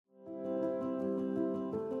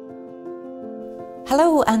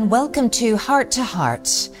Hello and welcome to Heart to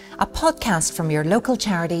Heart, a podcast from your local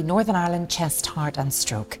charity Northern Ireland Chest, Heart and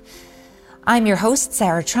Stroke. I'm your host,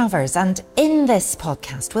 Sarah Travers, and in this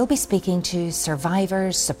podcast we'll be speaking to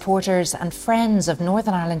survivors, supporters and friends of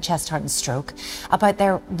Northern Ireland Chest, Heart and Stroke about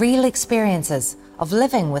their real experiences of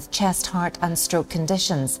living with chest, heart and stroke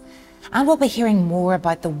conditions. And we'll be hearing more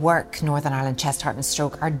about the work Northern Ireland Chest, Heart and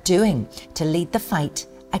Stroke are doing to lead the fight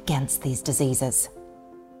against these diseases.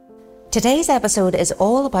 Today's episode is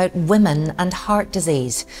all about women and heart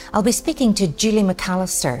disease. I'll be speaking to Julie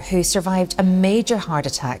McAllister, who survived a major heart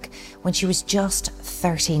attack when she was just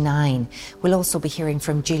 39. We'll also be hearing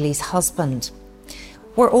from Julie's husband.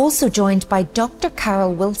 We're also joined by Dr.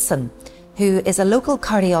 Carol Wilson, who is a local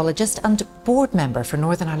cardiologist and board member for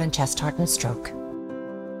Northern Ireland Chest, Heart and Stroke.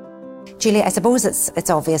 Julie, I suppose it's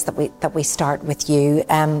obvious that we start with you.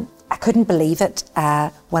 I couldn't believe it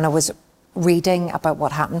when I was reading about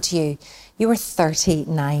what happened to you. You were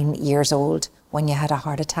 39 years old when you had a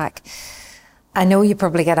heart attack. I know you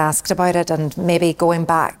probably get asked about it, and maybe going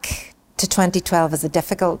back to 2012 is a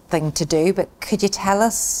difficult thing to do, but could you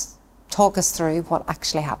talk us through what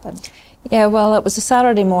actually happened? Yeah, well, it was a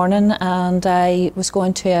Saturday morning and I was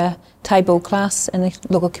going to a Tae Bo class in the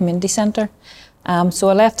local community centre. So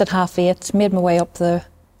I left at 8:30, made my way up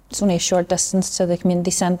it's only a short distance to the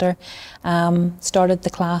community centre, started the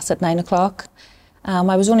class at 9 o'clock.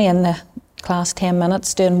 I was only in the class 10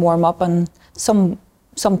 minutes doing warm up and some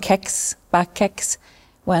kicks, back kicks,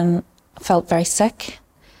 when I felt very sick.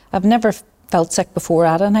 I've never felt sick before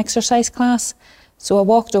at an exercise class, so I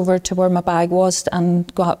walked over to where my bag was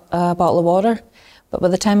and got a bottle of water. But by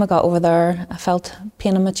the time I got over there, I felt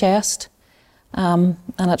pain in my chest, and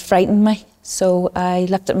it frightened me. So I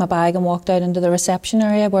lifted my bag and walked out into the reception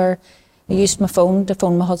area where I used my phone to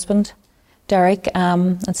phone my husband, Derek,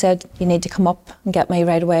 and said, "You need to come up and get me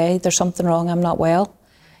right away. There's something wrong, I'm not well."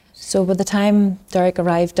 So by the time Derek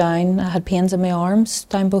arrived down, I had pains in my arms,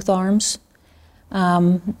 down both arms,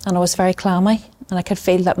 and I was very clammy, and I could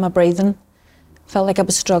feel that my breathing felt like I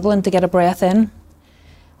was struggling to get a breath in.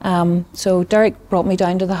 So Derek brought me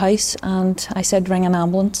down to the house and I said, "Ring an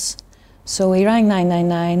ambulance." So he rang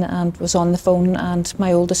 999 and was on the phone, and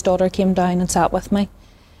my oldest daughter came down and sat with me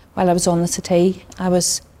while I was on the settee. I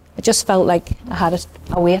just felt like I had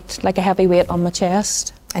a weight, like a heavy weight on my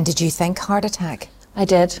chest. And did you think heart attack? I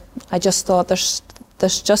did. I just thought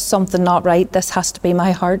there's just something not right. This has to be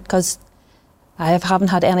my heart, because I haven't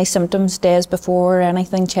had any symptoms days before or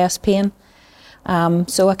anything, chest pain.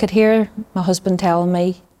 So I could hear my husband telling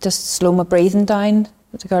me just slow my breathing down.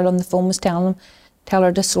 The girl on the phone was telling him, tell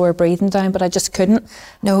her to slow her breathing down, but I just couldn't.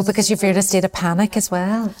 No, because you're in a state of panic as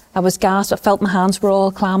well. I was gasped. I felt my hands were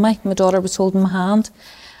all clammy. My daughter was holding my hand.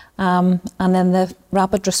 And then the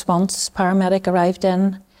rapid response paramedic arrived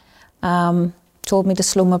in, told me to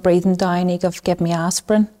slow my breathing down. He gave me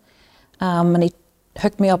aspirin, and he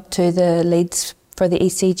hooked me up to the leads for the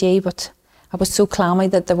ECG, but I was so clammy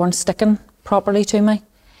that they weren't sticking properly to me.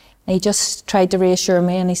 And he just tried to reassure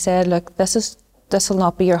me, and he said, "Look, this will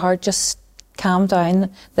not be your heart, just calm down.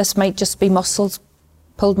 This might just be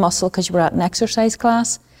pulled muscle because you were at an exercise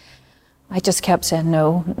class." I just kept saying,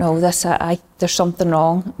 no, there's something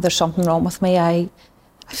wrong. There's something wrong with me. I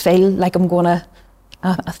feel like I'm gonna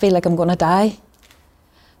die.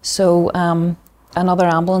 So another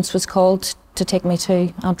ambulance was called to take me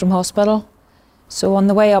to Antrim Hospital. So on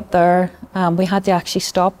the way up there, we had to actually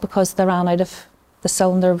stop because the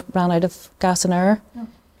cylinder ran out of gas and air.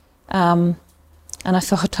 And I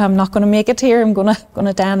thought, I'm not going to make it here. I'm going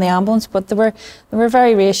to die in the ambulance. But they were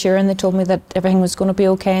very reassuring. They told me that everything was going to be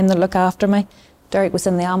okay and they'd look after me. Derek was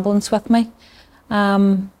in the ambulance with me.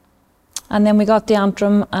 And then we got to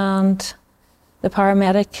Antrim, and the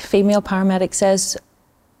female paramedic says,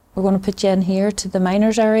 "We're going to put you in here to the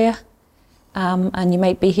miners area, and you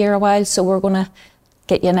might be here a while, so we're going to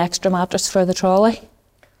get you an extra mattress for the trolley."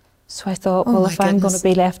 So I thought, well, if I'm going to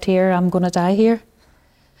be left here, I'm going to die here.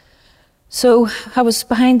 So I was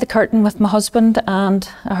behind the curtain with my husband, and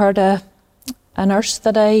I heard a nurse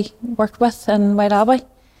that I worked with in White Abbey.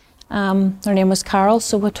 Her name was Carol,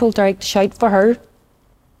 so I told Derek to shout for her.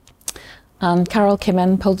 And Carol came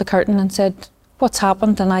in, pulled the curtain and said, "What's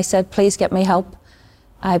happened?" And I said, "Please get me help.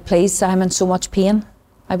 I'm in so much pain."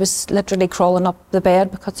 I was literally crawling up the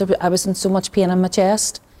bed because I was in so much pain in my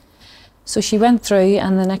chest. So she went through,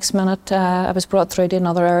 and the next minute I was brought through to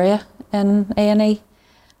another area in A&E.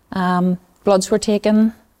 Bloods were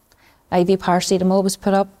taken, IV paracetamol was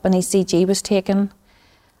put up, an ECG was taken.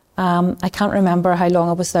 I can't remember how long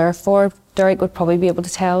I was there for. Derek would probably be able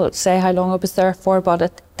to say how long I was there for, but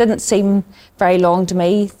it didn't seem very long to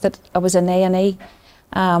me that I was in A&E.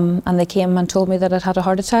 And they came and told me that I'd had a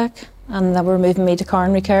heart attack and they were moving me to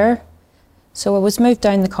coronary care. So I was moved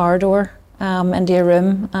down the corridor into a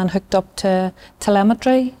room and hooked up to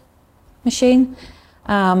telemetry machine.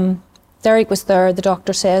 Derek was there. The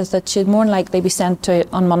doctor says that she'd more than likely be sent to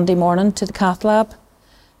on Monday morning to the cath lab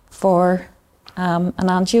for an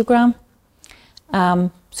angiogram.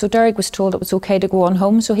 So Derek was told it was okay to go on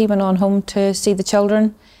home, so he went on home to see the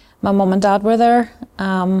children. My mum and dad were there.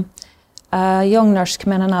 A young nurse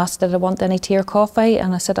came in and asked did I want any tea or coffee,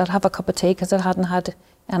 and I said I'd have a cup of tea because I hadn't had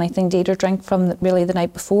anything to eat or drink from really the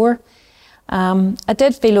night before. I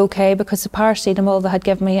did feel okay because the paracetamol they had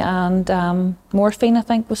given me and morphine, I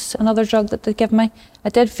think, was another drug that they'd given me. I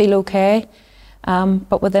did feel okay,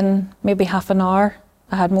 but within maybe half an hour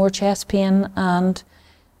I had more chest pain, and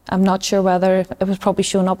I'm not sure whether it was probably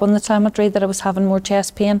showing up on the telemetry that I was having more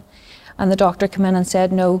chest pain. And the doctor came in and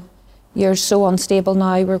said, no, you're so unstable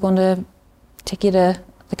now, we're going to take you to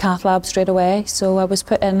the cath lab straight away. So I was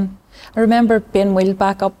put in. I remember being wheeled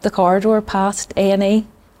back up the corridor past A&E,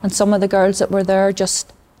 and some of the girls that were there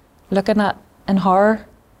just looking at in horror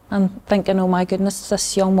and thinking, oh my goodness,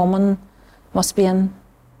 this young woman must be in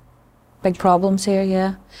big problems here,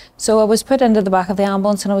 yeah. So I was put into the back of the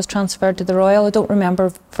ambulance and I was transferred to the Royal. I don't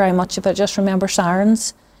remember very much of it, just remember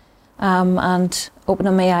sirens and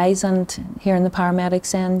opening my eyes and hearing the paramedics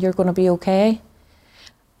saying, you're going to be okay.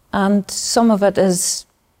 And some of it is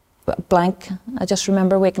blank. I just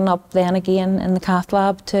remember waking up then again in the cath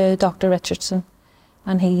lab to Dr. Richardson,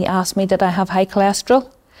 and he asked me, did I have high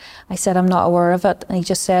cholesterol? I said, I'm not aware of it. And he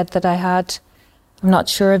just said that I had, I'm not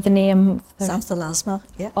sure of the name. Xanthelasma,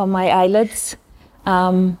 yeah. On my eyelids.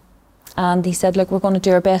 And he said, look, we're going to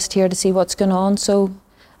do our best here to see what's going on. So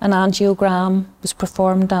an angiogram was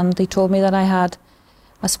performed and they told me that I had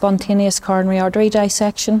a spontaneous coronary artery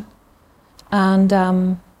dissection and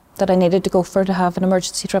that I needed to go for to have an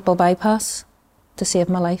emergency triple bypass to save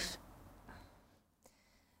my life.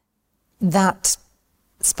 That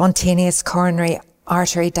spontaneous coronary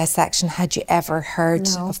artery dissection, had you ever heard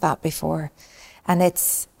of that before? And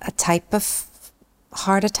it's a type of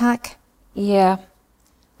heart attack? Yeah.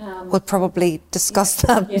 We'll probably discuss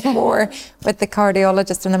that more with the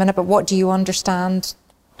cardiologist in a minute, but what do you understand?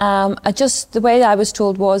 The way that I was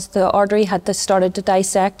told was the artery had started to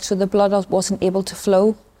dissect, so the blood wasn't able to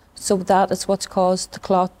flow. So that is what's caused the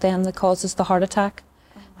clot then that causes the heart attack.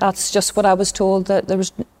 That's just what I was told, that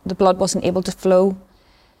the blood wasn't able to flow.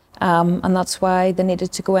 And that's why they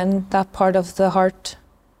needed to go in that part of the heart.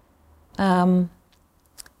 The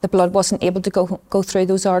blood wasn't able to go through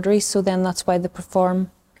those arteries, so then that's why they perform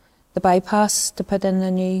the bypass to put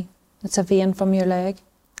in it's a vein from your leg.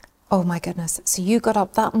 Oh my goodness. So you got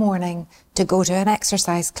up that morning to go to an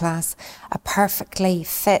exercise class, a perfectly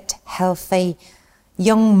fit, healthy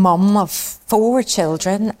young mum of 4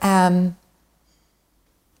 children, and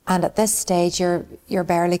at this stage you're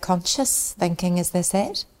barely conscious, thinking, is this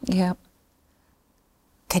it? Yeah.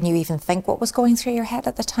 Can you even think what was going through your head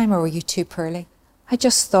at the time, or were you too poorly? I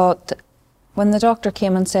just thought that when the doctor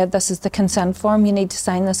came and said, this is the consent form, you need to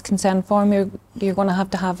sign this consent form, you're going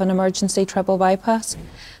to have an emergency triple bypass.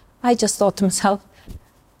 I just thought to myself,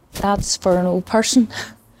 that's for an old person.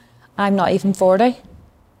 I'm not even 40.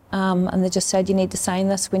 And they just said, you need to sign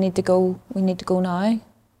this, we need to go now.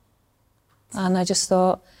 And I just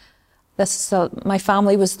thought, my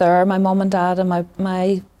family was there, my mum and dad and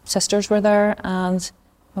my sisters were there, and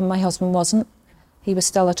my husband wasn't. He was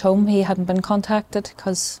still at home. He hadn't been contacted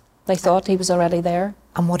because they thought he was already there.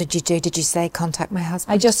 And what did you do? Did you say, contact my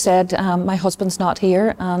husband? I just said, my husband's not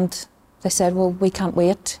here, and they said, well, we can't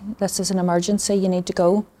wait. This is an emergency, you need to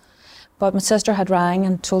go. But my sister had rang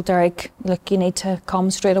and told Derek, look, you need to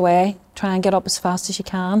come straight away, try and get up as fast as you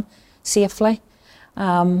can, safely.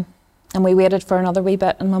 And we waited for another wee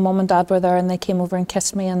bit, and my mum and dad were there, and they came over and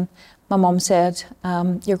kissed me, and my mum said,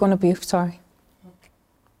 you're going to be sorry.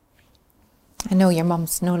 I know your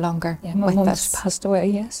mum's no longer my with mum's us. passed away,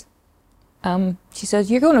 yes. She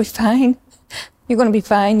says, you're going to be fine. You're going to be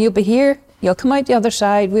fine. You'll be here. You'll come out the other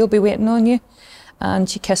side. We'll be waiting on you. And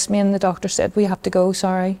she kissed me, and the doctor said, we have to go,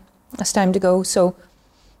 sorry. It's time to go. So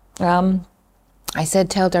I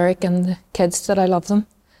said, tell Derek and the kids that I love them.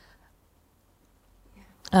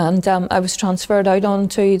 And I was transferred out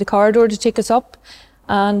onto the corridor to take us up.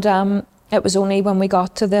 And it was only when we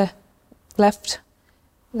got to the lift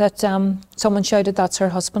that someone shouted, that's her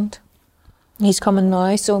husband. He's coming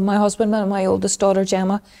now. So my husband and my oldest daughter,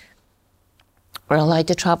 Gemma, were allowed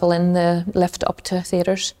to travel in the lift up to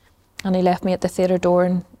theatres. And he left me at the theatre door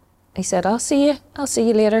and he said, I'll see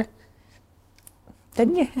you later.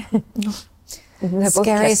 Didn't you?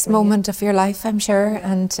 Scariest moment of your life, I'm sure.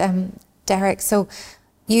 And Derek, so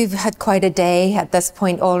you've had quite a day at this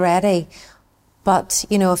point already, but,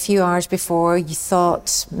 you know, a few hours before you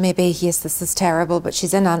thought maybe, yes, this is terrible, but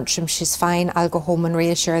she's in Antrim, she's fine, I'll go home and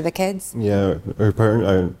reassure the kids. Yeah, her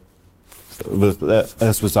parents,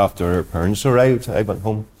 this was after her parents arrived. I went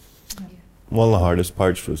home. Yeah. One of the hardest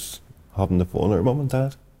parts was having to phone her mum and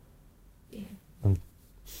dad. Yeah.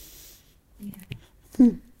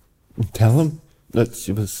 And tell them that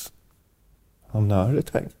she was having a heart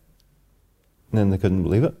attack. And then they couldn't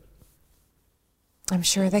believe it. I'm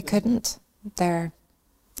sure they couldn't. Their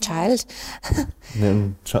child. And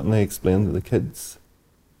then trying to explain to the kids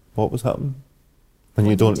what was happening when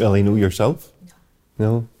you don't really know yourself.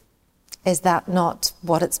 No. Is that not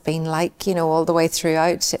what it's been like, you know, all the way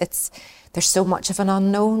throughout? There's so much of an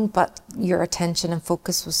unknown, but your attention and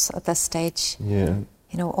focus was at this stage, you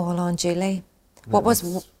know, all on Julie. What was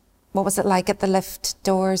it like at the lift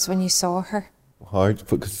doors when you saw her? Hard,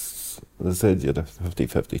 because they said you had a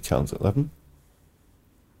 50-50 chance at living.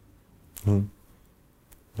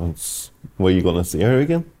 Were you going to see her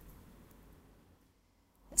again?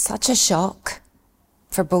 Such a shock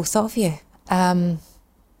for both of you.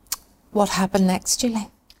 What happened next, Julie?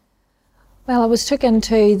 Well, I was took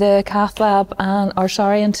into the cath lab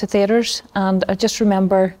into theatres, and I just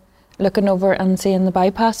remember looking over and seeing the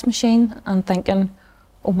bypass machine and thinking,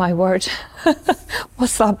 oh my word,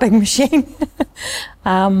 what's that big machine?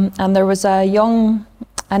 And there was a young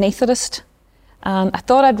anaesthetist, and I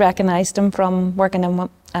thought I'd recognised him from working in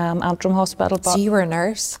Antrim Hospital. But so you were a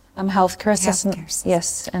nurse? I'm a healthcare assistant,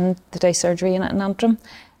 yes, in the day surgery unit in Antrim.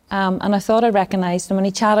 And I thought I recognised him, and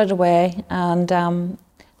he chatted away, and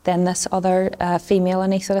then this other female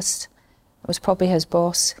anaesthetist, it was probably his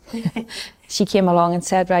boss, she came along and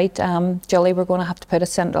said, right, Julie, we're going to have to put a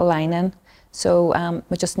central line in, so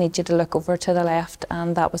we just need you to look over to the left,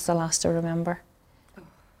 and that was the last I remember.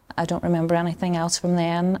 I don't remember anything else from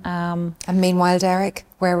then. And meanwhile, Derek,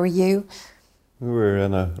 where were you? We were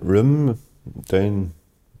in a room down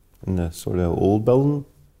in the sort of old building,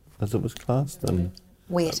 as it was classed, and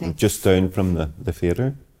waiting. Just down from the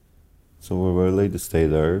theatre. So we were allowed to stay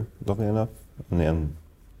there, lucky enough. And then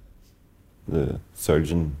the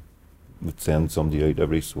surgeon would send somebody out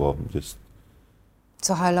every so often.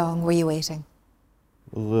 So how long were you waiting?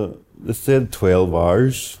 Well, they said 12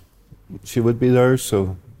 hours she would be there,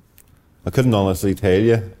 so I couldn't honestly tell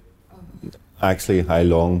you actually how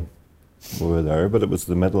long we were there, but it was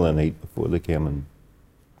the middle of the night before they came and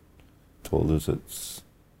told us that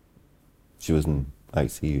she was in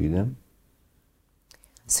ICU then.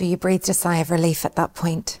 So you breathed a sigh of relief at that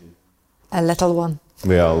point? A little one?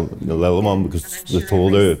 Well, the little one, because they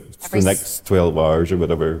told her the next 12 hours or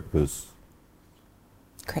whatever was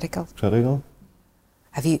critical.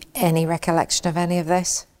 Have you any recollection of any of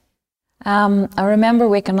this? I remember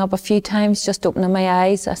waking up a few times, just opening my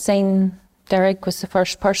eyes. I seen Derek was the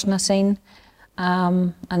first person I seen,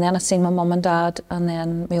 and then I seen my mum and dad, and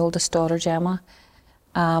then my oldest daughter Gemma,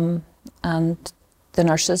 and the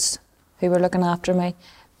nurses who were looking after me,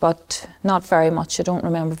 but not very much. I don't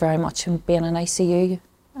remember very much of being in ICU.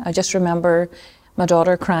 I just remember my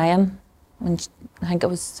daughter crying, and I think it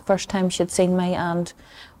was the first time she'd seen me, and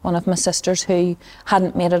one of my sisters who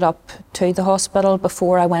hadn't made it up to the hospital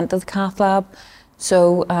before I went to the cath lab.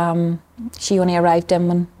 So she only arrived in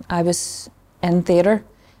when I was in theatre,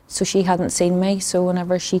 so she hadn't seen me. So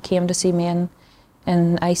whenever she came to see me in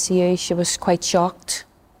ICU, she was quite shocked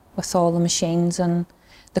with all the machines and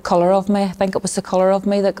the colour of me. I think it was the colour of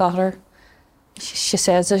me that got her. She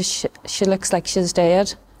says she looks like she's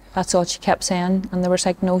dead. That's all she kept saying. And they were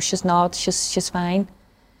like, no, she's not, she's fine.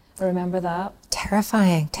 I remember that.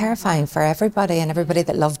 Terrifying for everybody, and everybody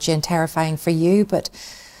that loved you, and terrifying for you. But,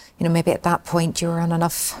 you know, maybe at that point you were on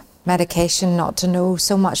enough medication not to know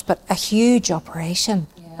so much, but a huge operation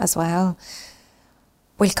as well.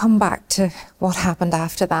 We'll come back to what happened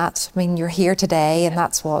after that. I mean, you're here today, and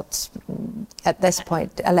that's what, at this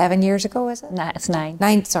point, 11 years ago, is it? No, it's 9.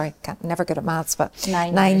 9, sorry, never good at maths, but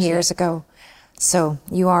 9 years ago. So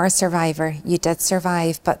you are a survivor. You did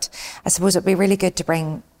survive, but I suppose it'd be really good to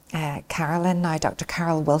bring Carol in now, Dr.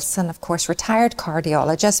 Carol Wilson, of course, retired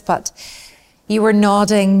cardiologist, but you were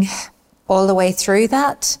nodding all the way through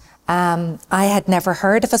that. I had never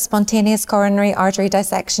heard of a spontaneous coronary artery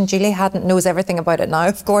dissection. Julie knows everything about it now,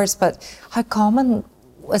 of course, but how common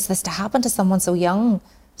was this to happen to someone so young?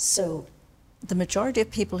 So the majority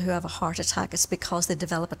of people who have a heart attack is because they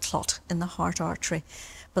develop a clot in the heart artery.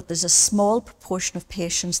 But there's a small proportion of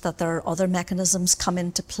patients that there are other mechanisms come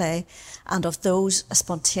into play, and of those, a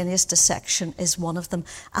spontaneous dissection is one of them,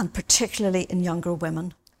 and particularly in younger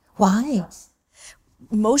women. Why?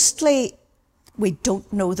 Mostly we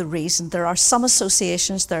don't know the reason. There are some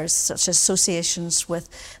associations, there's such associations with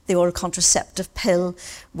the oral contraceptive pill,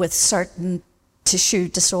 with certain tissue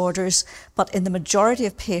disorders, but in the majority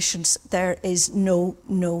of patients there is no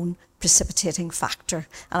known precipitating factor.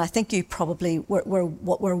 And I think you probably were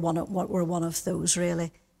one of those,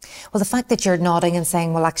 really. Well, the fact that you're nodding and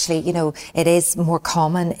saying, well, actually, you know, it is more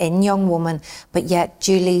common in young women, but yet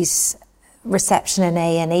Julie's reception in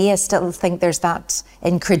A&E, I still think there's that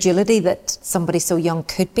incredulity that somebody so young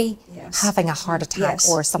could be having a heart attack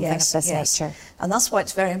or something of this nature. And that's why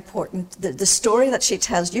it's very important. The story that she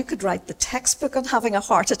tells, you could write the textbook on having a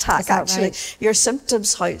heart attack, actually. Right? Your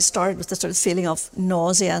symptoms, how it started with the sort of feeling of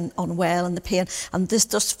nausea and unwell and the pain, and this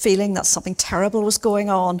just feeling that something terrible was going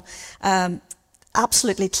on.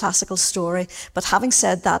 Absolutely classical story. But having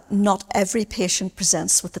said that, not every patient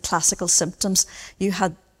presents with the classical symptoms. You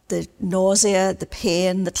had the nausea, the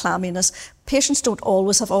pain, the clamminess. Patients don't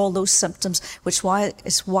always have all those symptoms, which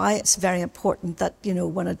is why it's very important that, you know,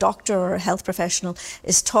 when a doctor or a health professional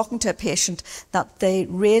is talking to a patient, that they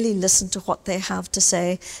really listen to what they have to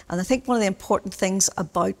say. And I think one of the important things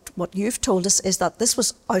about what you've told us is that this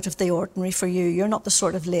was out of the ordinary for you. You're not the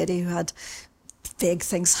sort of lady who had big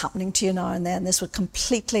things happening to you now and then. This was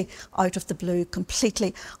completely out of the blue,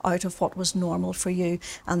 completely out of what was normal for you.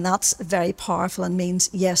 And that's very powerful and means,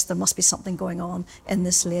 yes, there must be something going on in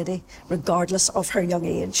this lady, regardless of her young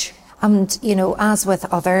age. And, you know, as with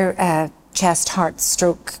other chest, heart,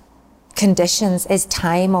 stroke conditions, is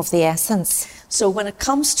time of the essence? So when it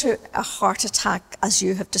comes to a heart attack, as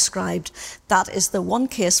you have described, that is the one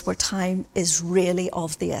case where time is really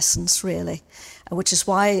of the essence, really. Which is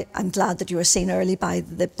why I'm glad that you were seen early by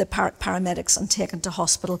the paramedics and taken to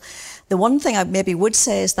hospital. The one thing I maybe would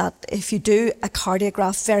say is that if you do a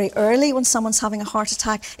cardiograph very early when someone's having a heart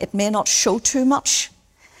attack, it may not show too much.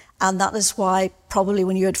 And that is why probably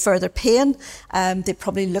when you had further pain, they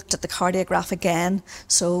probably looked at the cardiograph again.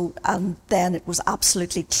 So then it was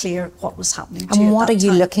absolutely clear what was happening to you. And what are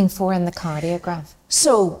you looking for in the cardiograph?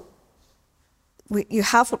 So you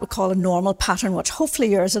have what we call a normal pattern, which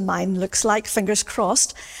hopefully yours and mine looks like, fingers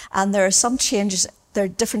crossed. And there are some changes. There are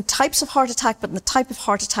different types of heart attack, but in the type of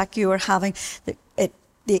heart attack you are having, the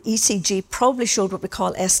ECG probably showed what we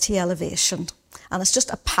call ST elevation. And it's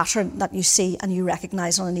just a pattern that you see and you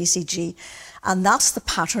recognise on an ECG. And that's the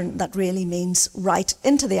pattern that really means right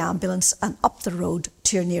into the ambulance and up the road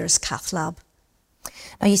to your nearest cath lab.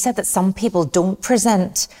 Now, you said that some people don't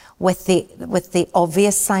present with the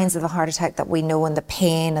obvious signs of a heart attack that we know, and the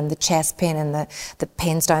pain and the chest pain and the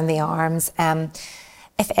pains down the arms.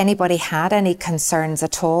 If anybody had any concerns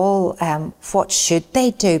at all, what should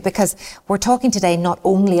they do? Because we're talking today not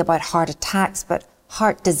only about heart attacks, but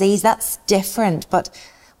heart disease. That's different. But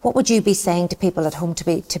what would you be saying to people at home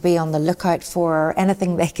to be on the lookout for, or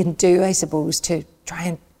anything they can do, I suppose, to try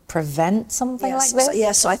and prevent something like this?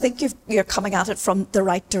 Yes, so I think you're coming at it from the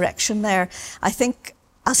right direction there. I think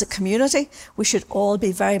as a community, we should all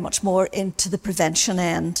be very much more into the prevention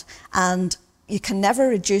end. And you can never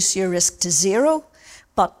reduce your risk to zero,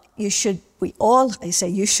 but I should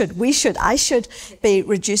be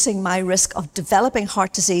reducing my risk of developing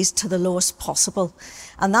heart disease to the lowest possible.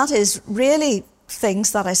 And that is really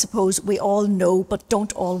things that I suppose we all know, but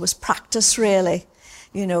don't always practice really.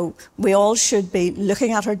 You know, we all should be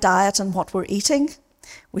looking at our diet and what we're eating.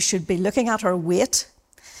 We should be looking at our weight.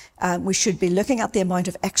 We should be looking at the amount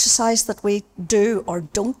of exercise that we do or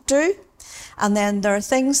don't do. And then there are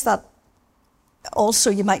things that also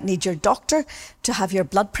you might need your doctor to have your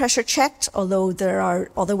blood pressure checked, although there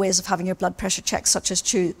are other ways of having your blood pressure checked, such as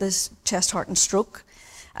this chest, heart and stroke.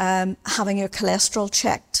 Having your cholesterol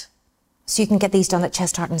checked. So you can get these done at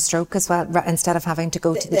Chest, Heart and Stroke as well, instead of having to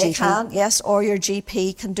go to the GP? They can, yes, or your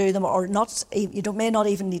GP can do them, or not. You may not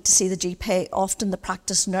even need to see the GP. Often the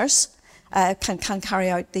practice nurse can carry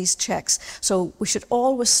out these checks. So we should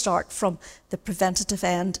always start from the preventative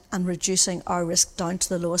end and reducing our risk down to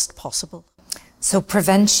the lowest possible. So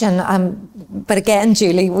prevention, but again,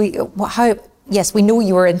 Julie, we know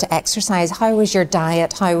you were into exercise. How was your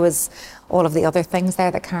diet? How was all of the other things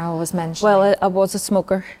there that Carol was mentioning? Well, I was a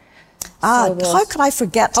smoker. How could I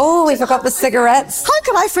forget? Oh, we forgot the cigarettes. How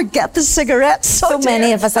could I forget the cigarettes? So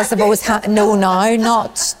many of us, I suppose, know now,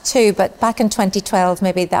 not to, but back in 2012,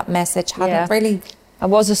 maybe that message hadn't really... I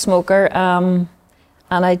was a smoker, and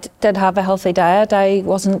I did have a healthy diet. I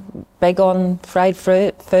wasn't big on fried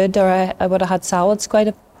food, or I would have had salads quite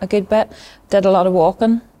a good bit. Did a lot of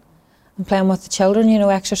walking and playing with the children, you know,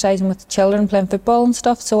 exercising with the children, playing football and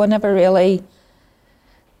stuff. So I never really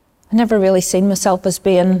seen myself as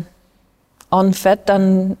being unfit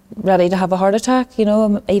and ready to have a heart attack, you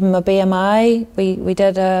know. Even my BMI, we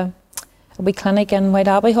did a wee clinic in White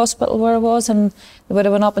Abbey Hospital where I was, and they would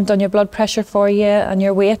have went up and done your blood pressure for you and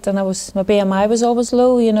your weight, and my BMI was always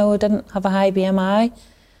low, you know, I didn't have a high BMI.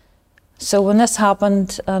 So when this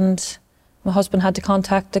happened and my husband had to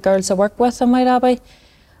contact the girls I work with in White Abbey,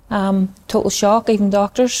 total shock. Even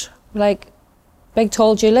doctors were like, big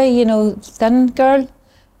tall Julie, you know, thin girl.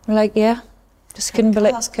 We're like, yeah, just couldn't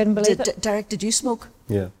believe it. Derek, did you smoke?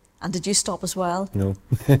 Yeah. And did you stop as well? No.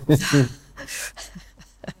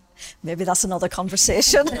 Maybe that's another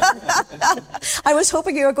conversation. I was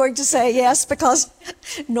hoping you were going to say yes, because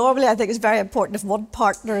normally I think it's very important if one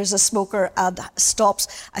partner is a smoker and stops,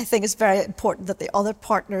 I think it's very important that the other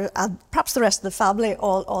partner and perhaps the rest of the family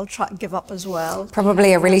all try and give up as well.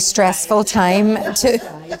 Probably a really stressful time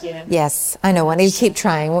to... Yes, I know, and he'll keep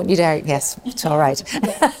trying, won't you, Derek? Yes, it's all right.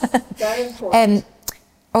 Very important.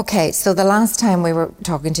 Okay, so the last time we were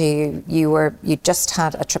talking to you, you just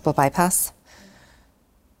had a triple bypass.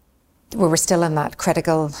 We were still in that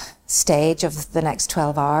critical stage of the next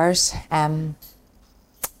 12 hours.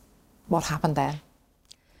 What happened then?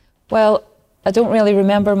 Well, I don't really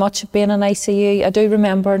remember much of being in ICU. I do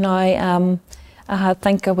remember now,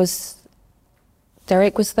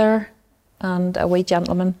 Derek was there, and a wee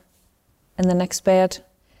gentleman in the next bed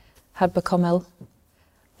had become ill.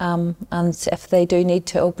 And if they do need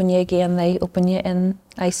to open you again, they open you in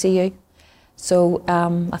ICU. So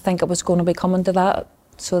I think it was going to be coming to that.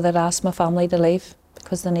 So they'd asked my family to leave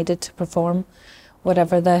because they needed to perform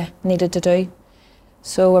whatever they needed to do.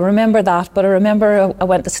 So I remember that, but I remember I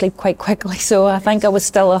went to sleep quite quickly. So I think I was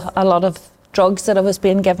still a lot of drugs that I was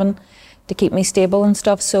being given to keep me stable and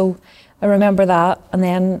stuff. So I remember that. And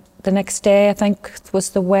then the next day, I think it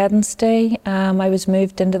was the Wednesday, I was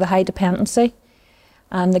moved into the high dependency,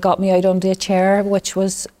 and they got me out onto a chair, which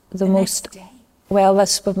was the most... Next day. Well,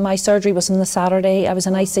 my surgery was on the Saturday. I was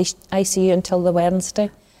in ICU until the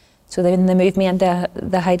Wednesday. So then they moved me into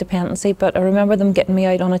the high dependency. But I remember them getting me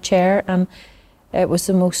out on a chair, and it was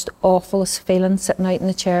the most awfulest feeling sitting out in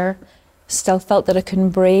the chair. Still felt that I couldn't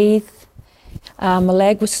breathe. My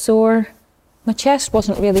leg was sore. My chest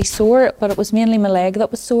wasn't really sore, but it was mainly my leg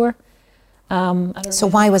that was sore. So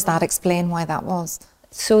why was that? Explain why that was.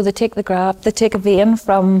 So they take a vein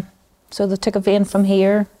from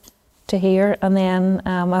here to here, and then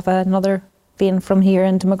I have another vein from here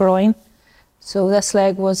into my groin. So this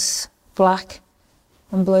leg was black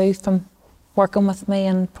and blue from working with me,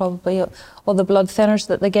 and probably all the blood thinners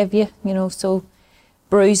that they give you, you know, so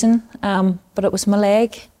bruising. But it was my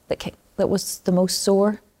leg that was the most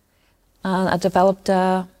sore. And I developed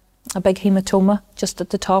a big hematoma just at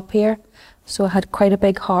the top here. So I had quite a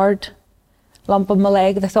big hard lump on my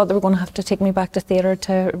leg. They thought they were going to have to take me back to theatre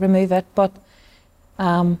to remove it, but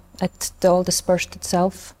it all dispersed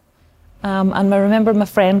itself. And I remember my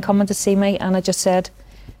friend coming to see me, and I just said,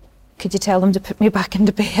 could you tell them to put me back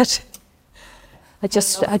into bed? I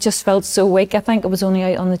just felt so weak. I think I was only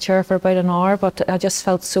out on the chair for about an hour, but I just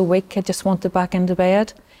felt so weak. I just wanted back into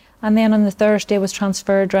bed. And then on the Thursday, I was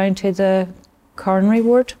transferred round to the coronary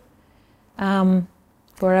ward,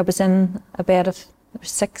 where I was in a bed of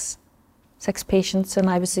six patients, and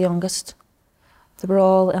I was the youngest. They were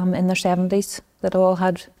all in their 70s. That all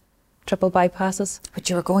had triple bypasses. But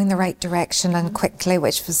you were going the right direction and quickly,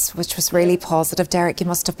 which was really positive. Derek, you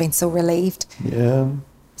must have been so relieved. Yeah.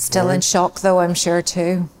 Still in shock though, I'm sure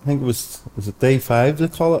too. I think was it day 5 they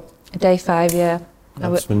call it? Day 5, yeah.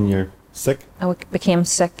 That's when you're sick? I became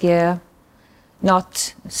sick, yeah.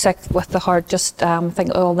 Not sick with the heart, just I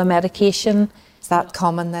think all the medication. Is that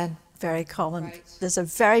common then? Very common. Right. There's a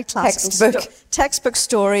very classical textbook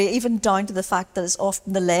story, even down to the fact that it's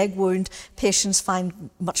often the leg wound patients find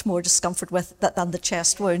much more discomfort with than the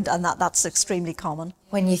chest wound, and that's extremely common.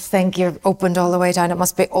 When you think you're opened all the way down, it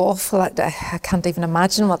must be awful. I can't even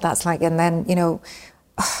imagine what that's like. And then, you know,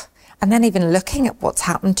 and then even looking at what's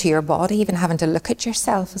happened to your body, even having to look at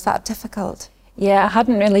yourself, is that difficult? Yeah, I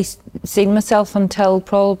hadn't really seen myself until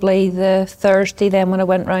probably the Thursday then, when I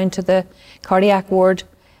went round to the cardiac ward.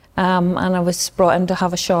 And I was brought in to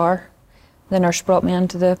have a shower. The nurse brought me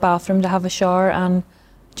into the bathroom to have a shower, and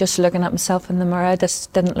just looking at myself in the mirror, I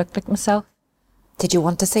just didn't look like myself. Did you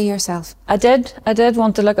want to see yourself? I did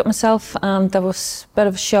want to look at myself, and there was a bit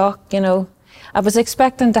of a shock, you know. I was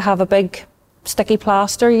expecting to have a big sticky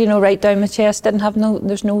plaster, you know, right down my chest. They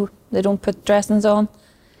don't put dressings on.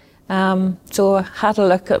 So I had a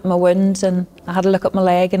look at my wounds, and I had a look at my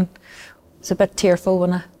leg, and I was a bit tearful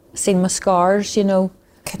when I seen my scars, you know.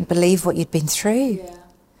 Couldn't believe what you'd been through. Yeah.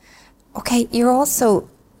 Okay, you're also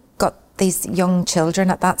got these young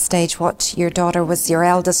children at that stage. Your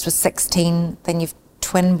eldest was 16, then you've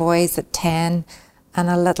twin boys at 10 and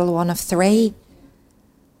a little one of 3.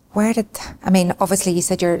 Obviously you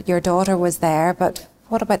said your daughter was there, but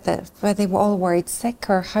what about were they all worried sick,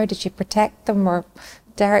 or how did you protect them? Or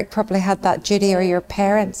Derek probably had that duty, or your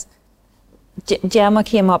parents? Gemma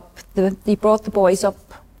came up, they brought the boys up.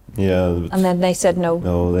 Yeah. And then they said no.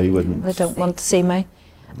 No, they wouldn't. They don't want to see me.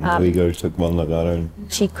 The wee girl took one look at her and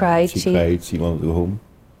she cried. She cried, she wanted to go home.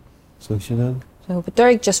 So she did. So, but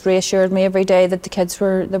Derek just reassured me every day that the kids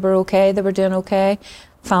were okay, they were doing okay.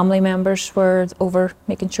 Family members were over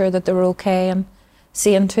making sure that they were okay and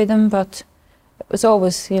seeing to them, but it was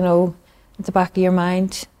always, at the back of your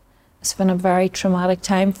mind, it's been a very traumatic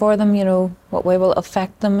time for them, what way will it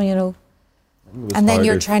affect them, And then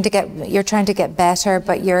you're trying to get better,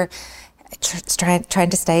 but you're trying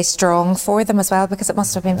to stay strong for them as well, because it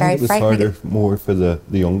must have been very frightening. It was harder more for the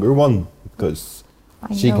younger one, because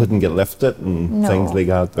she couldn't get lifted and things like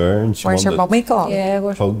that there, and she Where's your mummy gone?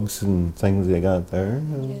 Yeah, hugs and things like that there.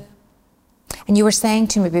 Yeah. And you were saying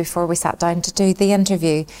to me before we sat down to do the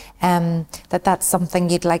interview that that's something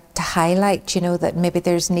you'd like to highlight, that maybe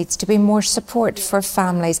needs to be more support for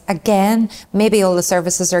families. Again, maybe all the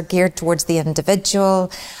services are geared towards the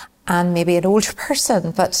individual and maybe an older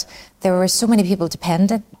person, but there were so many people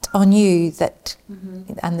dependent on you that,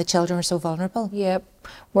 and the children were so vulnerable. Yep,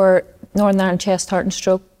 where Northern Ireland Chest, Heart and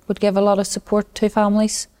Stroke would give a lot of support to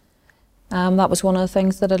families. That was one of the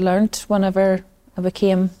things that I learned whenever I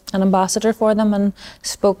became an ambassador for them, and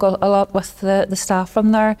spoke a lot with the staff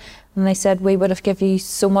from there, and they said we would have given you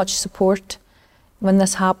so much support when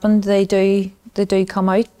this happened. They do come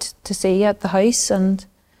out to see you at the house, and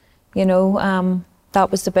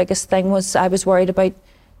that was the biggest thing. Was I was worried about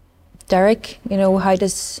Derek. How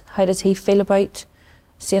does he feel about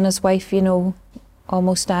seeing his wife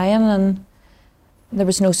almost dying, and there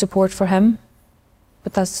was no support for him.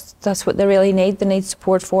 But that's what they really need. They need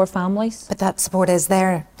support for families. But that support is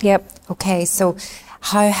there? Yep. Okay, so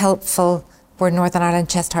how helpful were Northern Ireland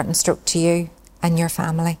Chest, Heart and Stroke to you and your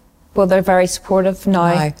family? Well, they're very supportive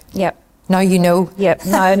now. Yep. Now you know? Yep,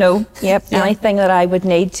 now I know. Yep. Yeah. Anything that I would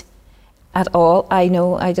need at all, I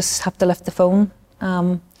know. I just have to lift the phone.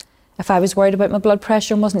 If I was worried about my blood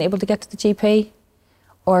pressure and wasn't able to get to the GP,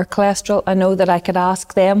 or cholesterol, I know that I could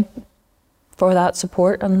ask them for that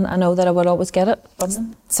support, and I know that I would always get it from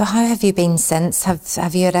them. So how have you been since?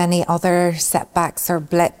 Have you had any other setbacks or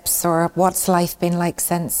blips, or what's life been like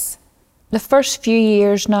since? The first few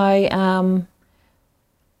years now, I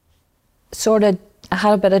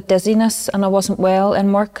had a bit of dizziness and I wasn't well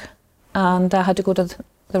in work, and I had to go to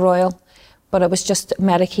the Royal, but it was just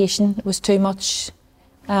medication. It was too much.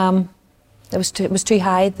 It was too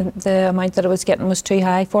high. The amount that I was getting was too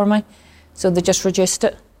high for me, so they just reduced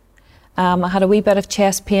it. I had a wee bit of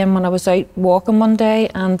chest pain when I was out walking one day,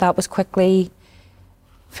 and that was quickly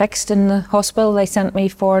fixed in the hospital. They sent me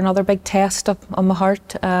for another big test on my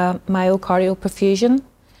heart, myocardial perfusion,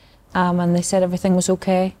 and they said everything was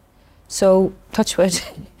okay. So, touch wood,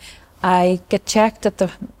 I get checked at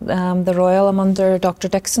the Royal. I'm under Dr.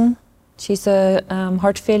 Dixon. She's a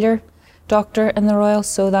heart failure doctor in the Royal,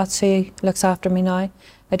 so that's who looks after me now.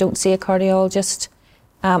 I don't see a cardiologist.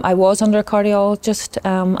 I was under a cardiologist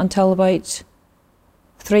until about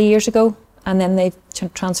 3 years ago, and then they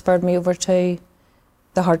transferred me over to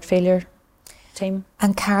the heart failure team.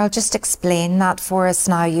 And Carol, just explain that for us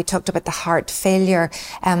now. You talked about the heart failure.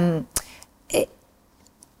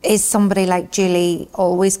 Is somebody like Julie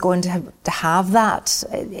always going to have that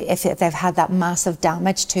if they've had that massive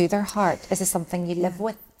damage to their heart? Is this something you live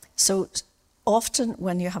with? So often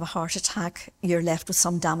when you have a heart attack, you're left with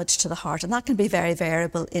some damage to the heart, and that can be very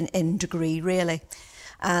variable in degree, really.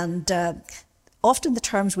 And often the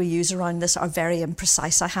terms we use around this are very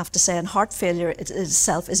imprecise, I have to say, and heart failure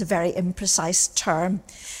itself is a very imprecise term.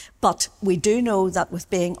 But we do know that with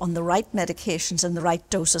being on the right medications and the right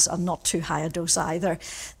doses, and not too high a dose either,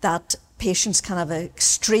 that patients can have an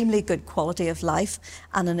extremely good quality of life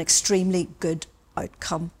and an extremely good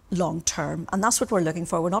outcome long term. And that's what we're looking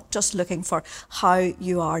for. We're not just looking for how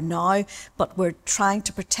you are now, but we're trying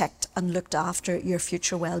to protect and look after your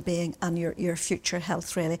future well-being and your future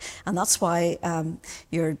health, really. And that's why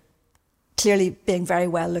you're clearly being very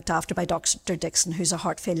well looked after by Dr. Dixon, who's a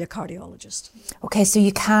heart failure cardiologist. Okay, so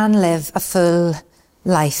you can live a full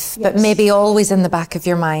life, but maybe always in the back of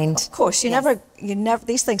your mind. Of course, you never,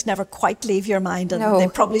 these things never quite leave your mind, and they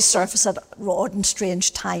probably surface at odd and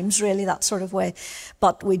strange times, really, that sort of way.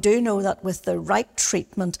 But we do know that with the right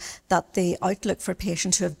treatment, that the outlook for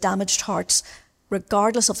patients who have damaged hearts,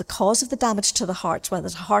 regardless of the cause of the damage to the heart, whether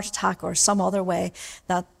it's a heart attack or some other way,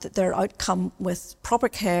 that their outcome with proper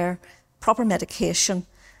care, proper medication,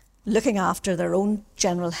 looking after their own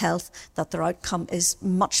general health, that their outcome is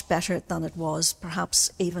much better than it was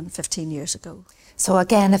perhaps even 15 years ago. So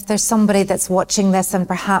again, if there's somebody that's watching this and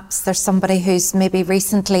perhaps there's somebody who's maybe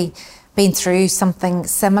recently been through something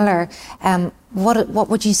similar, what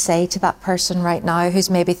would you say to that person right now who's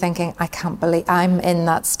maybe thinking, I can't believe I'm in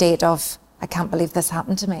that state of, I can't believe this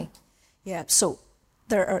happened to me? Yeah, so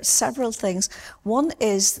there are several things. One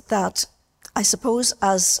is that I suppose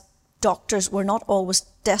as doctors, we're not always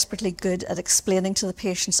desperately good at explaining to the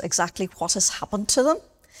patients exactly what has happened to them,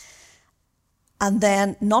 and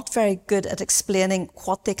then not very good at explaining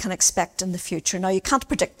what they can expect in the future. Now, you can't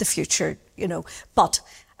predict the future, but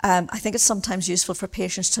I think it's sometimes useful for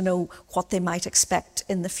patients to know what they might expect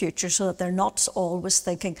in the future so that they're not always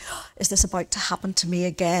thinking, is this about to happen to me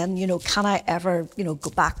again? Can I ever, go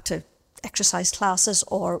back to exercise classes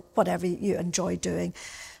or whatever you enjoy doing?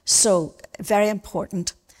 So very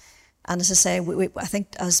important. And as I say, I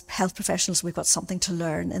think as health professionals, we've got something to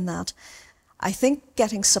learn in that. I think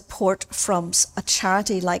getting support from a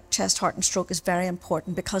charity like Chest, Heart and Stroke is very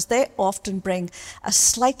important because they often bring a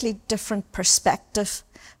slightly different perspective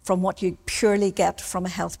from what you purely get from a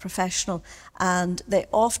health professional. And there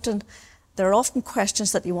are often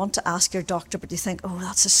questions that you want to ask your doctor, but you think, oh,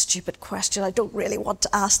 that's a stupid question. I don't really want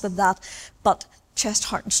to ask them that. But Chest,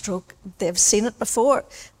 Heart and Stroke, they've seen it before.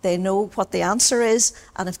 They know what the answer is.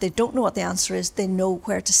 And if they don't know what the answer is, they know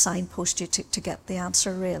where to signpost you to get the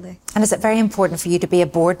answer, really. And is it very important for you to be a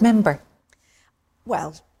board member?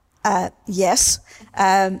 Well, yes.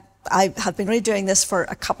 I have been really doing this for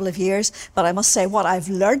a couple of years, but I must say what I've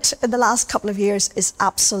learnt in the last couple of years is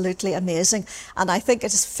absolutely amazing. And I think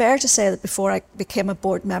it is fair to say that before I became a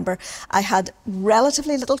board member, I had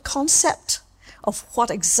relatively little concept of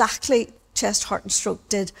what exactly Chest, Heart and Stroke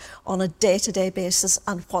did on a day-to-day basis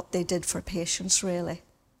and what they did for patients, really.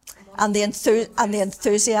 And the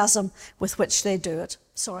enthusiasm with which they do it.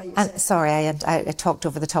 Sorry. Sorry, I talked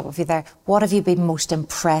over the top of you there. What have you been most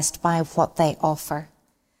impressed by what they offer?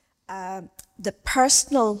 The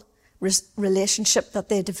personal relationship that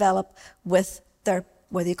they develop with their,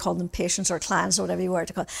 whether you call them patients or clients or whatever you were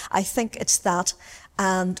to call it. I think it's that.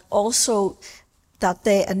 And also that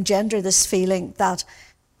they engender this feeling that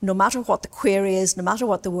no matter what the query is, no matter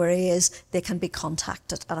what the worry is, they can be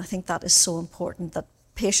contacted. And I think that is so important, that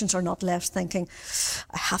patients are not left thinking,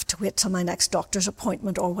 I have to wait till my next doctor's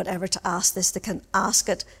appointment or whatever to ask this. They can ask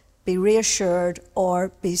it, be reassured,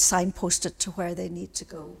 or be signposted to where they need to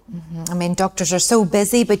go. Mm-hmm. I mean, doctors are so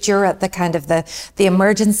busy, but you're at the kind of the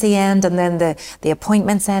emergency end and then the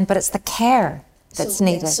appointments end, but it's the care that's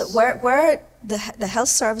needed. So where the health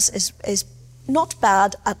service is not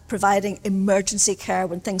bad at providing emergency care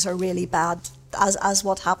when things are really bad, as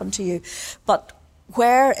what happened to you, but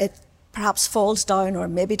where it perhaps falls down or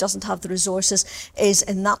maybe doesn't have the resources is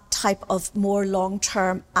in that type of more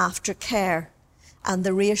long-term aftercare and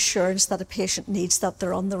the reassurance that a patient needs that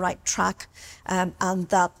they're on the right track, and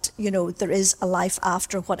that there is a life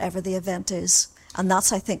after whatever the event is. And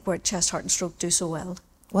that's, I think, where Chest, Heart and Stroke do so well.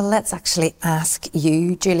 Well, let's actually ask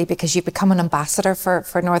you, Julie, because you've become an ambassador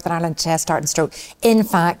for Northern Ireland Chest, Heart and Stroke. In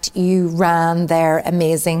fact, you ran their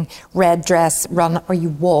amazing red dress run, or you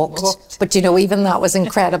walked. But even that was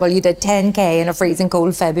incredible. You did 10K in a freezing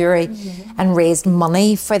cold February and raised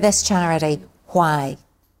money for this charity. Why?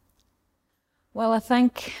 Well, I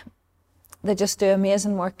think they just do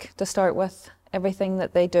amazing work to start with. Everything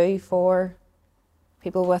that they do for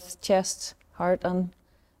people with chest, heart and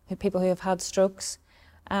people who have had strokes.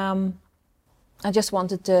 I just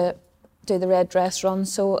wanted to do the red dress run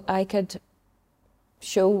so I could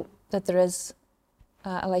show that there is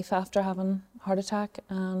a life after having a heart attack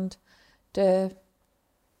and to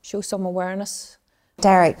show some awareness.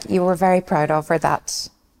 Derek, you were very proud of her, that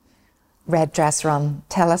red dress run.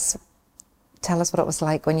 Tell us what it was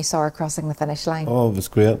like when you saw her crossing the finish line. Oh, it was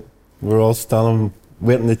great. We were all standing,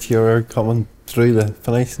 waiting to cheer her coming through the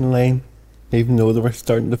finishing line, even though they were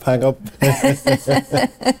starting to pack up.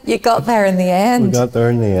 You got there in the end. We got there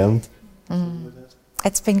in the end.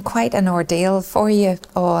 It's been quite an ordeal for you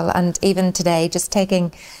all, and even today, just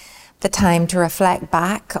taking the time to reflect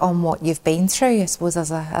back on what you've been through, I suppose,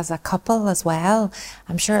 as a couple as well.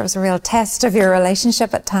 I'm sure it was a real test of your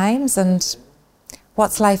relationship at times. And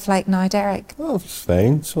what's life like now, Derek? Oh, it's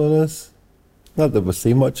fine, so it is. Not that we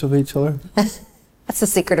see much of each other. That's the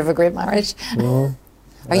secret of a great marriage. No.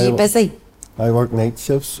 Are you busy? I work night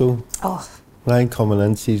shifts, so when I'm coming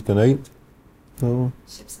in, she's going out. So.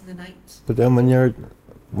 Shifts in the night. But then when you're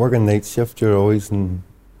working night shift, it's always in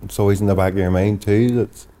the back of your mind too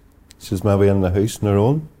that she's maybe in the house on her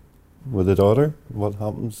own with a daughter. What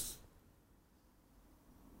happens?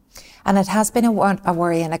 And it has been a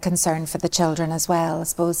worry and a concern for the children as well, I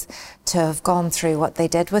suppose, to have gone through what they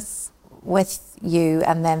did with you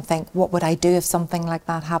and then think, what would I do if something like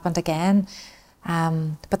that happened again?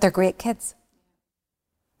 But they're great kids.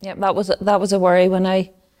 Yeah, that was a worry when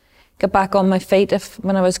I got back on my feet.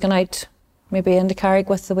 When I was going out, maybe into Carrick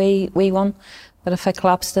with the wee one, that if I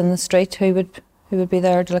collapsed in the street, who would be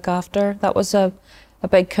there to look after? That was a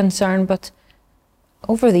big concern. But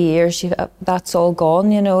over the years, that's all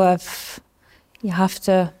gone. You know, you have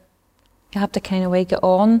to kind of get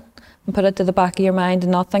on and put it to the back of your mind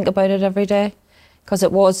and not think about it every day, because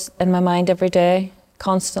it was in my mind every day,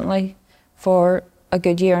 constantly, for a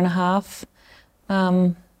good year and a half.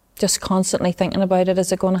 Just constantly thinking about it.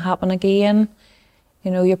 Is it going to happen again?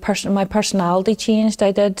 You know, my personality changed.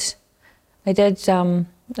 I did become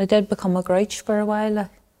a grouch for a while.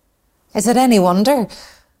 Is it any wonder?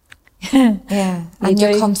 Yeah, and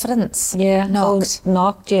your confidence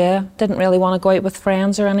knocked, yeah. Didn't really want to go out with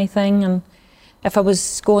friends or anything, and if I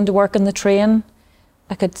was going to work in the train,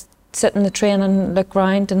 I could sit in the train and look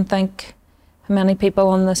round and think, how many people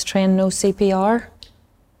on this train know CPR?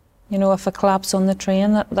 You know, if I collapse on the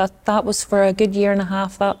train, that was for a good year and a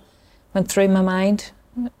half, that went through my mind,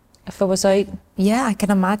 if I was out. Yeah, I can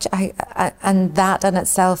imagine. And that in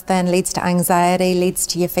itself then leads to anxiety, leads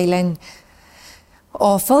to you feeling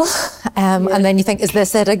awful, and then you think, is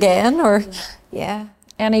this it again? Or yeah,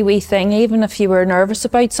 any wee thing, even if you were nervous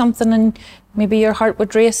about something and maybe your heart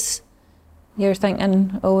would race, you're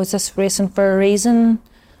thinking, oh, is this racing for a reason,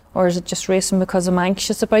 or is it just racing because I'm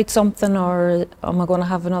anxious about something, or am I going to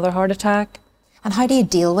have another heart attack? And how do you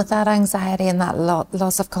deal with that anxiety and that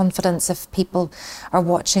loss of confidence if people are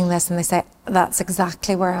watching this and they say, that's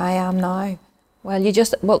exactly where I am now? Well,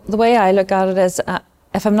 the way I look at it is,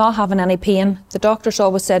 if I'm not having any pain, the doctors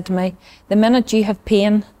always said to me, the minute you have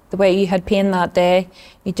pain, the way you had pain that day,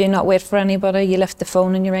 you do not wait for anybody, you lift the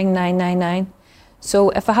phone and you ring 999. So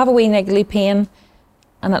if I have a wee niggly pain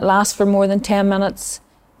and it lasts for more than 10 minutes,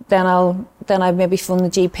 then I maybe phone the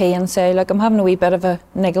GP and say, look, I'm having a wee bit of a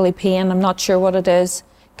niggly pain, I'm not sure what it is,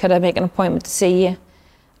 could I make an appointment to see you?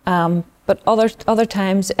 But other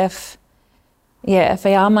times, if I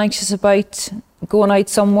am anxious about going out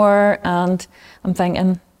somewhere and I'm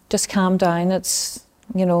thinking, just calm down, it's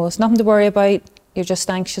nothing to worry about, you're just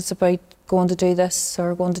anxious about going to do this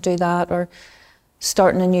or going to do that or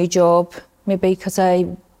starting a new job, maybe because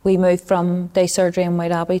we moved from day surgery in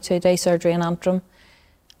Whiteabbey to day surgery in Antrim,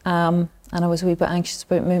 and I was a wee bit anxious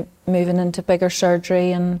about moving into bigger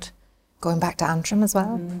surgery and going back to Antrim as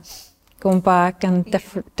well. Going back and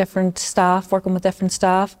different staff, working with different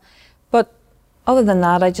staff. But other than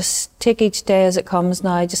that, I just take each day as it comes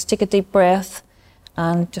now. I just take a deep breath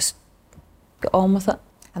and just get on with it.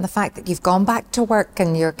 And the fact that you've gone back to work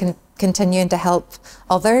and you're continuing to help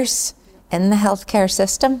others in the healthcare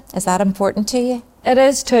system, is that important to you? It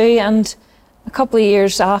is too, and a couple of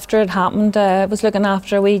years after it happened, I was looking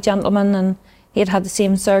after a wee gentleman and he had the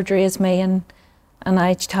same surgery as me, and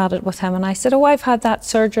I chatted with him and I said, oh, I've had that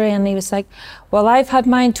surgery, and he was like, well, I've had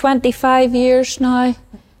mine 25 years now.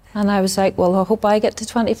 And I was like, well, I hope I get to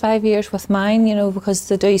 25 years with mine, because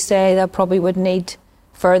they do say that I probably would need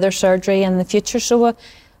further surgery in the future. So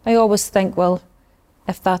I always think, well,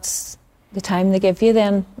 if that's the time they give you,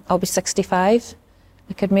 then I'll be 65.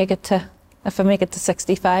 If I make it to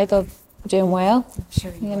 65, I'll be doing well. I'm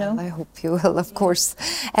sure you will. I hope you will, of course.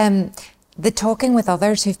 The talking with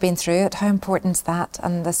others who've been through it, how important is that,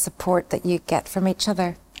 and the support that you get from each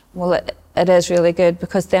other? Well, it is really good,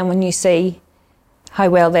 because then when you see how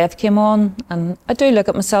well they've came on, and I do look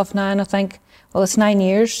at myself now and I think, well, it's 9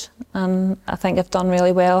 years and I think I've done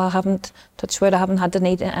really well. I haven't, touch wood, I haven't had to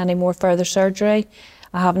need any more further surgery.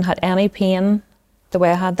 I haven't had any pain the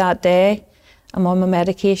way I had that day. I'm on my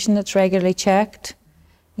medication that's regularly checked,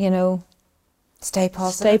 Stay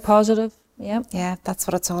positive. Stay positive, yeah. Yeah, that's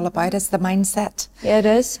what it's all about, is the mindset. Yeah, it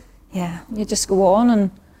is. Yeah. You just go on, and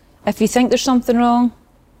if you think there's something wrong,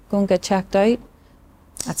 go and get checked out.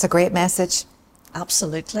 That's a great message.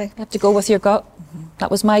 Absolutely. You have to go with your gut.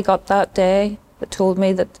 That was my gut that day that told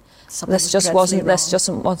me that this just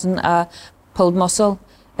wasn't a pulled muscle.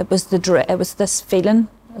 It was this feeling,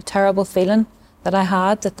 a terrible feeling that I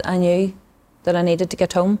had, that I knew that I needed to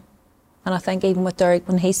get home. And I think even with Derek,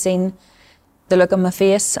 when he seen the look on my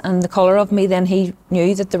face and the colour of me, then he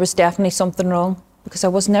knew that there was definitely something wrong, because I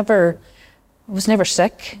was never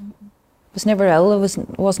sick. I was never ill. I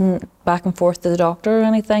wasn't back and forth to the doctor or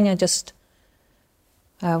anything. I thought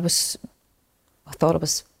I was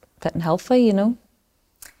fit and healthy,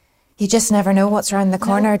 You just never know what's around the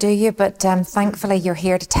corner, do you? But thankfully you're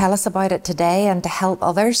here to tell us about it today and to help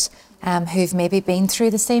others who've maybe been through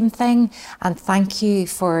the same thing. And thank you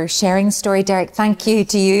for sharing the story, Derek. Thank you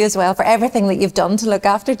to you as well for everything that you've done to look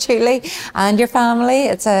after Julie and your family.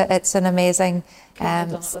 It's an amazing... Couldn't have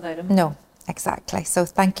done it without him. No, exactly. So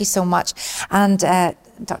thank you so much. And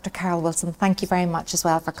Dr. Carol Wilson, thank you very much as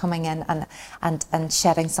well for coming in and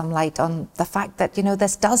shedding some light on the fact that, you know,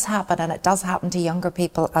 this does happen, and it does happen to younger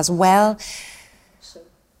people as well.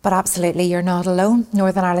 But absolutely, you're not alone.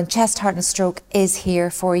 Northern Ireland Chest, Heart and Stroke is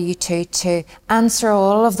here for you too, to answer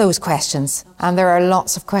all of those questions. And there are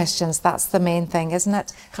lots of questions. That's the main thing, isn't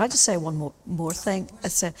it? Can I just say one more thing?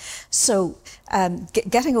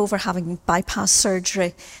 Getting over having bypass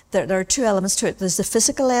surgery, there are two elements to it. There's the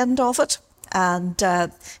physical end of it, and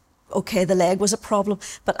okay, the leg was a problem,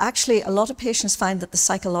 but actually a lot of patients find that the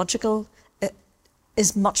psychological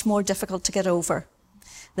is much more difficult to get over.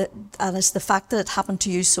 And it's the fact that it happened to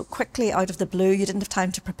you so quickly, out of the blue. You didn't have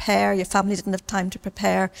time to prepare, your family didn't have time to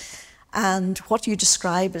prepare. And what you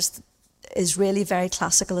describe is really very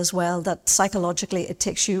classical as well, that psychologically it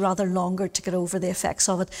takes you rather longer to get over the effects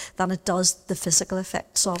of it than it does the physical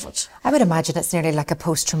effects of it. I would imagine it's nearly like a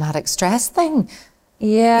post-traumatic stress thing.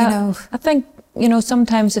 Yeah, You know. I think, you know,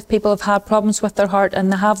 sometimes if people have had problems with their heart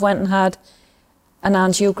and they have went and had an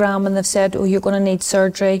angiogram and they've said, oh, you're going to need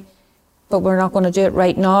surgery, but we're not going to do it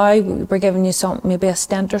right now. We're giving you something, maybe a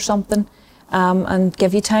stent or something, and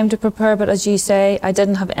give you time to prepare. But as you say, I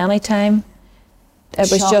didn't have any time. It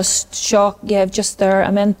was just shock. Yeah, just there.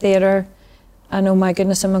 I'm in theatre, and oh my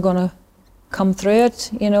goodness, am I going to come through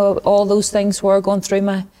it? You know, all those things were going through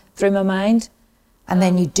my mind. And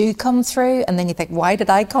then you do come through, and then you think, why did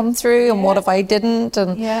I come through, and what if I didn't?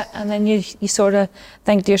 And yeah, and then you sort of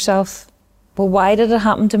think to yourself, well, why did it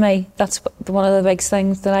happen to me? That's one of the big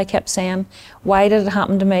things that I kept saying. Why did it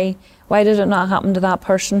happen to me? Why did it not happen to that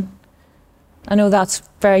person? I know that's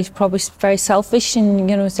probably very selfish, and,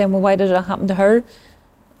 you know, saying, well, why did it happen to her?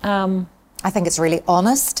 I think it's really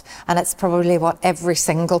honest, and it's probably what every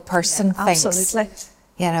single person thinks. Absolutely.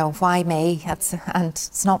 You know, why me? And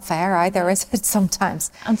it's not fair either, is it,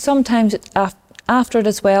 sometimes? And sometimes after it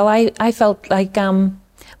as well, I felt like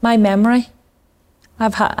my memory,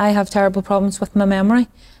 I have terrible problems with my memory.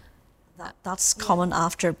 That's common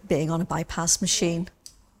after being on a bypass machine.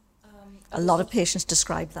 A lot of patients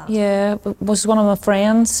describe that. Yeah, it was one of my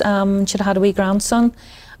friends. She'd had a wee grandson,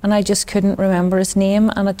 and I just couldn't remember his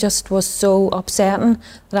name, and it just was so upsetting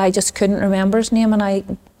that I just couldn't remember his name. And I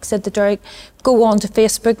said to Derek, go on to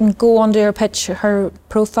Facebook and go onto her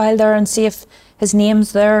profile there and see if his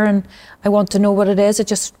name's there, and I want to know what it is. It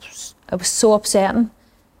was so upsetting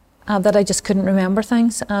that I just couldn't remember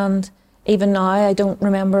things. And even now, I don't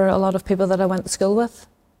remember a lot of people that I went to school with.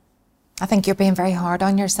 I think you're being very hard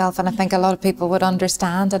on yourself, and I think a lot of people would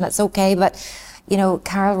understand, and it's okay. But, you know,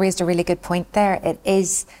 Carol raised a really good point there. It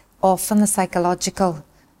is often the psychological,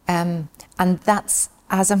 and that's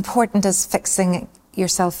as important as fixing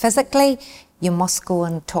yourself physically. You must go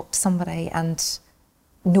and talk to somebody and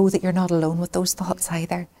know that you're not alone with those thoughts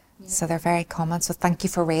either. Yeah. So they're very common. So thank you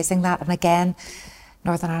for raising that. And again,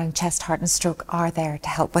 Northern Ireland Chest, Heart and Stroke are there to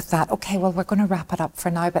help with that. Okay, well, we're going to wrap it up for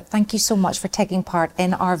now, but thank you so much for taking part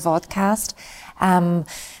in our vodcast.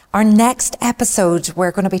 Our next episode,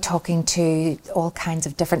 we're going to be talking to all kinds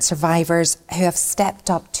of different survivors who have stepped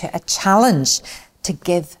up to a challenge to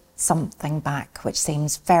give something back, which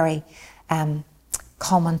seems very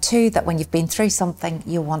common too, that when you've been through something,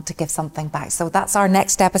 you want to give something back. So that's our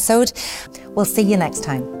next episode. We'll see you next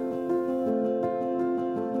time.